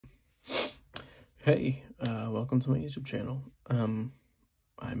Hey, welcome to my YouTube channel. I'm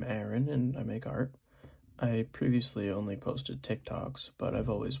Aaron and I make art. I previously only posted TikToks, but I've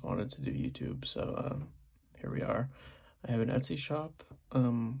always wanted to do YouTube, so here we are. I have an Etsy shop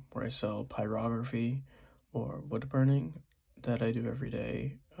where I sell pyrography or wood burning that I do every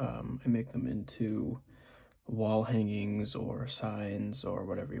day. I make them into wall hangings or signs or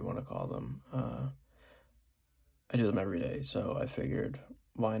whatever you want to call them. I do them every day, so I figured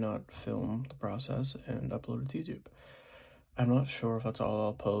why not film the process and upload it to YouTube. I'm not sure if that's all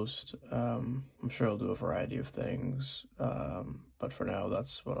I'll post. I'm sure I'll do a variety of things, but for now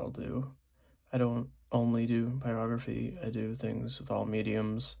that's what I'll do. I don't only do pyrography, I do things with all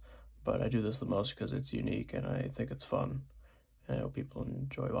mediums, but I do this the most because it's unique and I think it's fun. And I hope people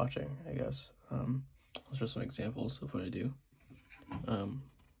enjoy watching, I guess. Those are some examples of what I do.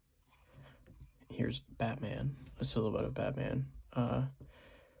 Here's Batman, a silhouette of Batman.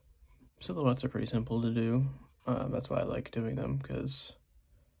 Silhouettes are pretty simple to do. That's why I like doing them, because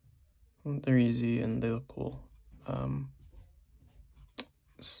they're easy and they look cool.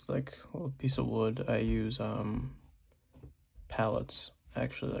 It's like a piece of wood. I use pallets,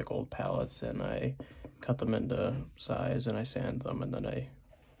 actually, like old pallets, and I cut them into size and I sand them and then I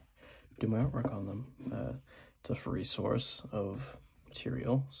do my artwork on them. It's a free source of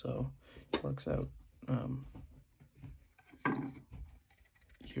material, so it works out.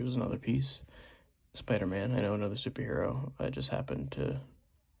 Here's another piece. Spider-Man, I know, another superhero. I just happened to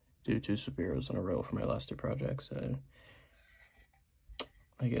do two superheroes in a row for my last two projects.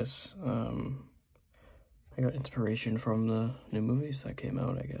 I guess I got inspiration from the new movies that came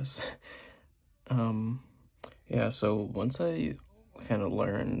out, I guess. Yeah, so once I kind of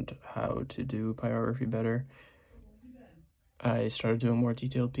learned how to do pyrography better, I started doing more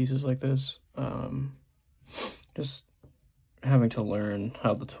detailed pieces like this. Just having to learn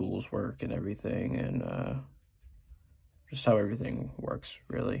how the tools work and everything, and just how everything works,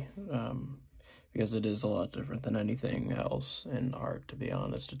 really, because it is a lot different than anything else in art, to be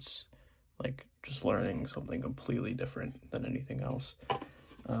honest. It's like just learning something completely different than anything else.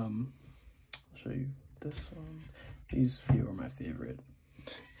 I'll show you this one. These few are my favorite.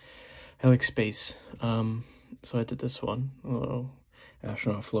 I like space, so I did this one, a little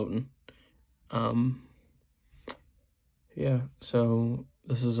astronaut floating. Yeah, so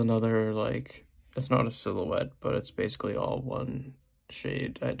this is another, like, it's not a silhouette, but it's basically all one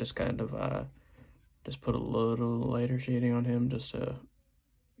shade. I just kind of just put a little lighter shading on him just to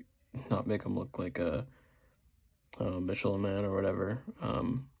not make him look like a Michelin Man or whatever.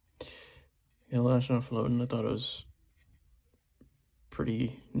 Yeah, astronaut floating, I thought it was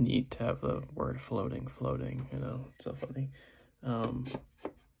pretty neat to have the word floating, you know, it's so funny.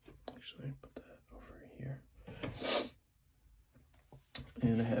 Actually, put that over here.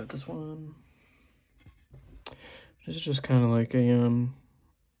 And I have this one. This is just kind of like a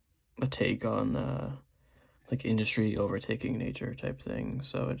take on like industry overtaking nature type thing.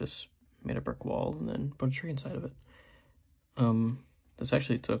 So I just made a brick wall and then put a tree inside of it. This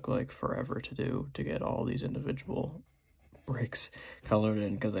actually took like forever to do, to get all these individual bricks colored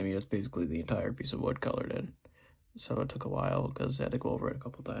in, because I mean it's basically the entire piece of wood colored in. So it took a while because I had to go over it a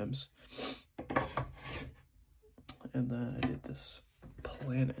couple times. And then I did this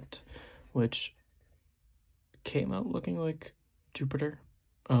planet, which came out looking like Jupiter.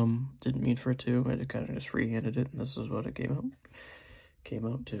 Didn't mean for it to. I kind of just freehanded it, and this is what it came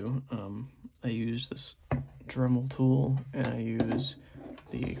out to. I use this Dremel tool, and I use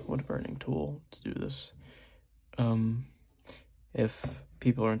the wood burning tool to do this. If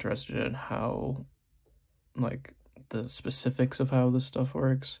people are interested in how, like, the specifics of how this stuff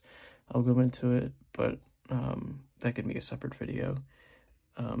works, I'll go into it, but that could be a separate video.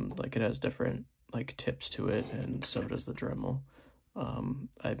 Like, it has different, like, tips to it, and so does the Dremel.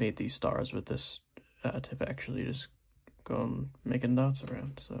 I made these stars with this tip, actually, just going making dots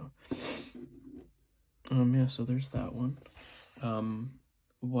around, so yeah, so there's that one.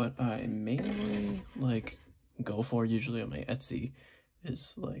 What I mainly like go for usually on my Etsy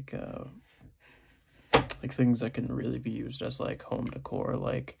is like things that can really be used as like home decor,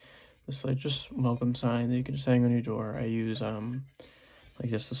 like this like just welcome sign that you can just hang on your door. I use like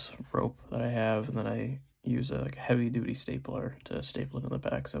just this rope that I have, and then I use a heavy duty stapler to staple it in the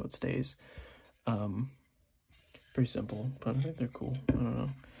back so it stays. Pretty simple, but I think they're cool. I don't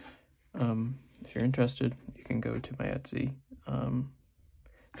know. If you're interested, you can go to my Etsy.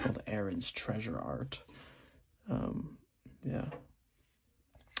 It's called AaronsTreasureArt. Yeah.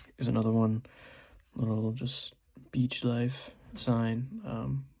 Here's another one, little just beach life sign,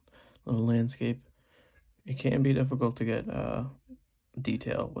 little landscape. It can be difficult to get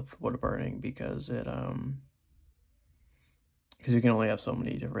detail with wood burning because because you can only have so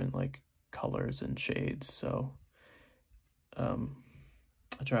many different like colors and shades. So I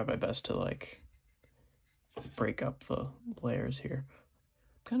try my best to like break up the layers here.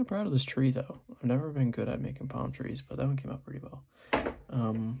 I'm kind of proud of this tree though. I've never been good at making palm trees, but that one came out pretty well.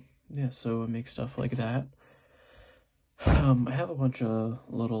 Yeah, so I make stuff like that. I have a bunch of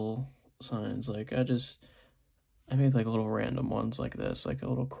little signs. Like I made like little random ones like this, like a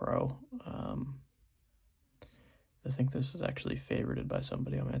little crow. I think this is actually favorited by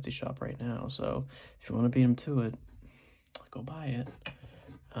somebody on my Etsy shop right now. So if you want to beat them to it, go buy it.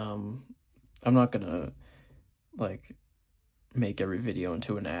 I'm not gonna like make every video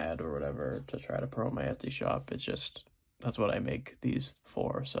into an ad or whatever to try to promote my Etsy shop. It's just, that's what I make these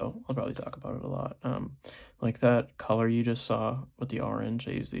for, so I'll probably talk about it a lot. Like that color you just saw with the orange,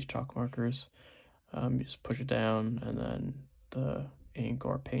 I use these chalk markers. You just push it down and then the ink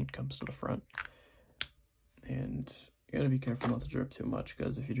or paint comes to the front. And you gotta be careful not to drip too much,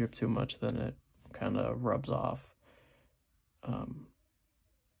 because if you drip too much then it kind of rubs off. And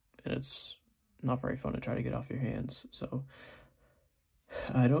it's not very fun to try to get off your hands. So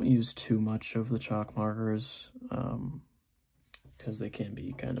I don't use too much of the chalk markers because they can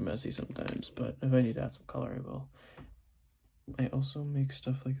be kind of messy sometimes, but if I need to add some color, I will. I also make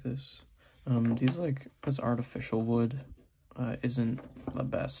stuff like this. These like, this artificial wood isn't the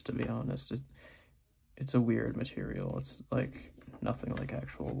best, to be honest. It's a weird material. It's like nothing like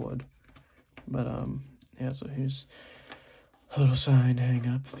actual wood. But yeah, so here's a little sign to hang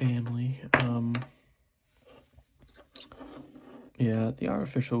up, family. Yeah, the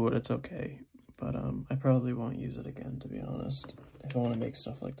artificial wood, it's okay, but I probably won't use it again, to be honest. If I want to make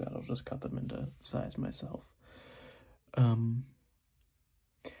stuff like that, I'll just cut them into size myself.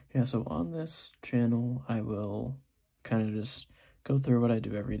 Yeah, so on this channel, I will kind of just go through what I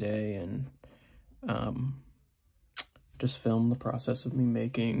do every day and just film the process of me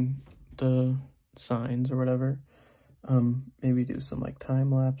making the signs or whatever. Maybe do some like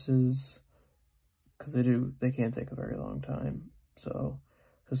time lapses, because they can take a very long time. So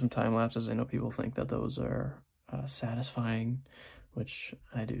there's some time lapses. I know people think that those are satisfying, which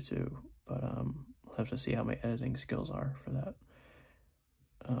I do too, but I'll have to see how my editing skills are for that.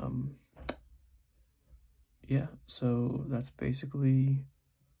 Yeah, so that's basically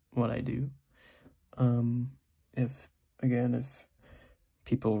what I do. If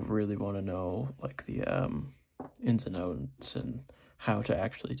people really want to know like the ins and outs and how to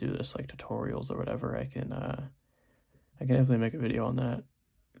actually do this, like tutorials or whatever, I can definitely make a video on that,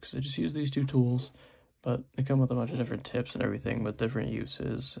 because I just use these two tools, but they come with a bunch of different tips and everything with different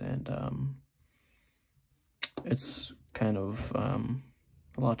uses, and it's kind of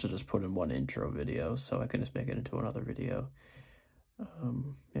a lot to just put in one intro video, so I can just make it into another video.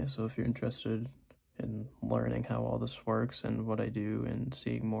 Yeah, so if you're interested in learning how all this works and what I do and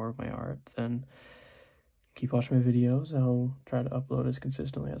seeing more of my art, then keep watching my videos. I'll try to upload as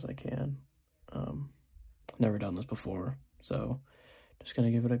consistently as I can. Never done this before, so just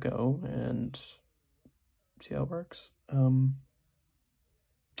gonna give it a go and see how it works.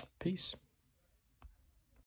 Peace.